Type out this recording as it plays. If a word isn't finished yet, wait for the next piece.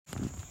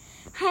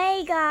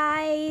Hey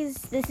guys,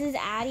 this is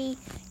Addie,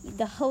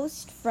 the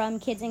host from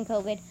Kids in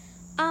COVID.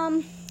 I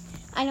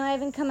know I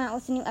haven't come out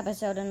with a new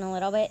episode in a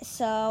little bit,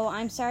 so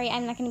I'm sorry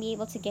I'm not going to be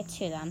able to get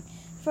to them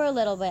for a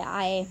little bit.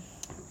 I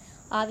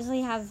obviously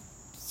have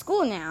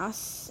school now,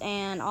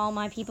 and all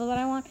my people that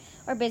I want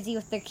are busy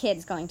with their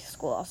kids going to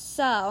school.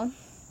 So,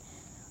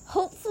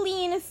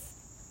 hopefully in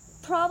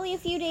probably a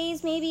few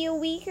days, maybe a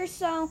week or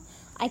so,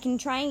 I can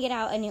try and get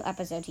out a new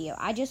episode to you.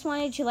 I just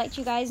wanted to let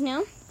you guys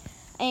know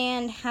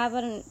and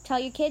tell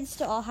your kids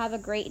to all have a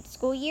great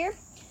school year.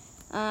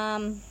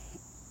 Thank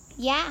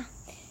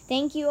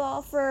you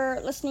all for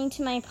listening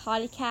to my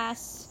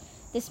podcast.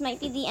 This might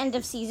be the end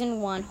of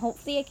season 1.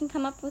 Hopefully I can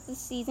come up with a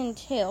season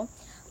 2.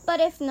 But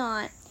if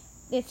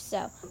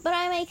so. But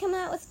I may come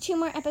out with 2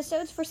 more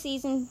episodes for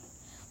season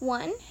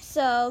 1.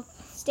 So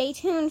stay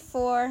tuned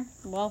for,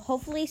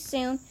 hopefully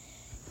soon,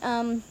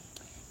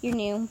 your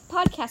new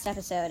podcast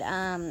episode.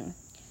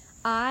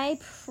 I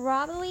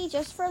probably,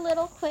 just for a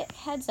little quick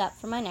heads up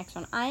for my next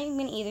one, I'm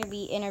going to either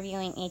be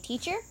interviewing a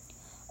teacher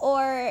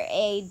or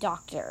a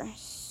doctor,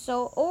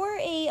 or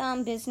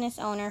a business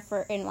owner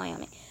in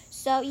Wyoming.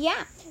 So,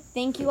 yeah,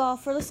 thank you all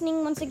for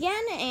listening once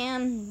again,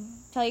 and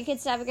tell your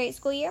kids to have a great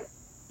school year,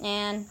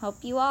 and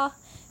hope you all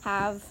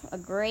have a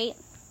great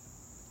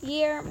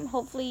year.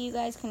 Hopefully you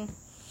guys can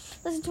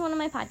listen to one of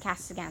my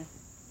podcasts again.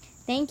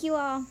 Thank you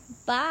all.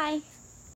 Bye.